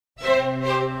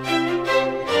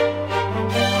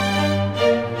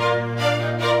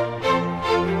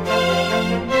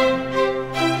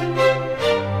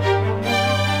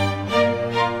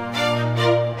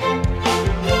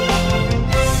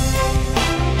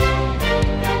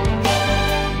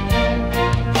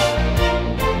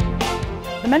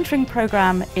mentoring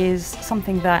programme is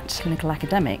something that clinical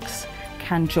academics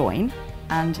can join,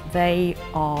 and they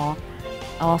are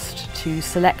asked to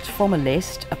select from a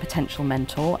list a potential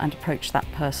mentor and approach that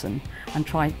person and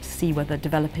try to see whether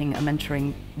developing a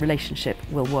mentoring relationship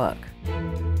will work.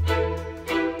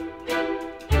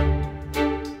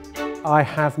 I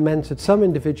have mentored some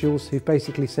individuals who've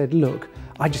basically said, look,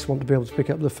 I just want to be able to pick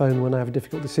up the phone when I have a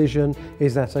difficult decision.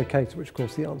 Is that okay? To which, of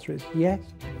course, the answer is yes.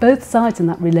 Both sides in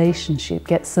that relationship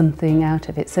get something out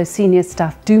of it, so senior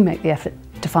staff do make the effort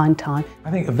to find time. I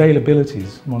think availability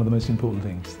is one of the most important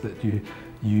things, that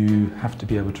you have to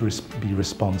be able to be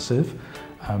responsive,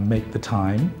 make the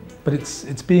time, but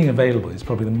it's being available is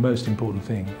probably the most important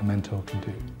thing a mentor can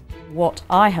do. What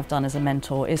I have done as a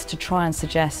mentor is to try and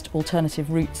suggest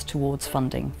alternative routes towards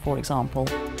funding, for example.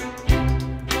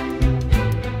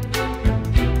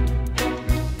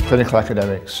 Clinical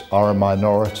academics are a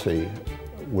minority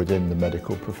within the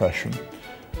medical profession,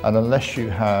 and unless you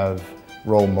have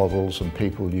role models and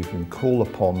people you can call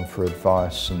upon for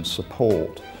advice and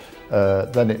support,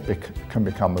 then it can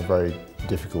become a very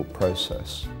difficult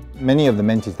process. Many of the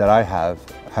mentees that I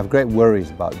have great worries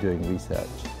about doing research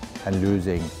and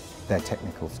losing their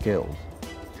technical skills.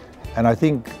 And I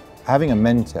think having a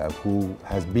mentor who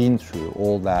has been through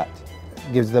all that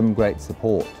gives them great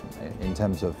support in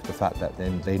terms of the fact that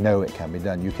they know it can be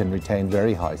done. You can retain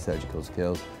very high surgical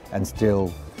skills and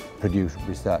still produce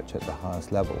research at the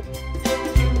highest level.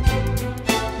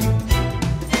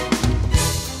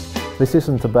 This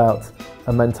isn't about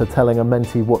a mentor telling a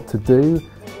mentee what to do.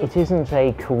 It isn't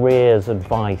a careers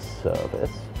advice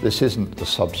service. This isn't the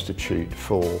substitute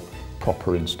for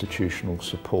proper institutional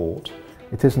support.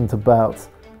 It isn't about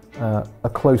a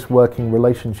close working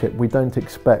relationship. We don't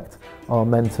expect our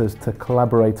mentors to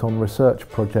collaborate on research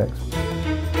projects.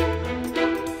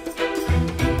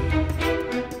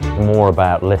 More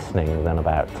about listening than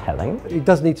about telling. It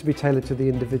does need to be tailored to the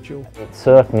individual. It's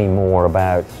certainly more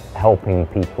about helping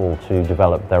people to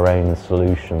develop their own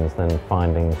solutions than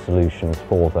finding solutions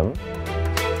for them.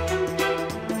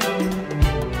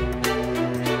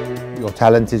 Your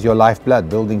talent is your lifeblood.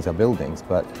 Buildings are buildings,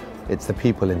 but it's the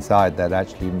people inside that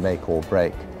actually make or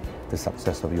break the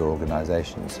success of your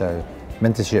organisation. So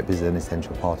mentorship is an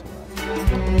essential part of that.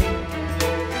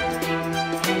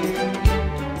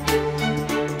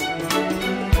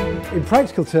 In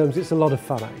practical terms, it's a lot of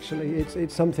fun actually.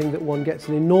 It's something that one gets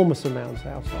an enormous amount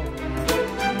out of.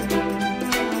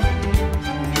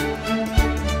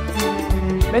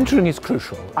 Mentoring is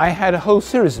crucial. I had a whole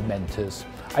series of mentors.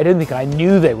 I don't think I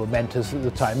knew they were mentors at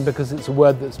the time because it's a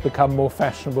word that's become more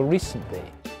fashionable recently.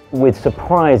 With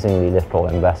surprisingly little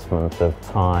investment of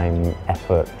time,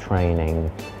 effort, training,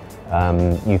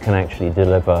 you can actually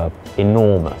deliver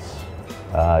enormous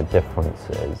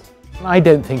differences. I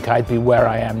don't think I'd be where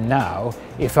I am now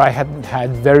if I hadn't had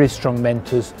very strong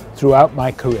mentors throughout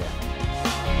my career.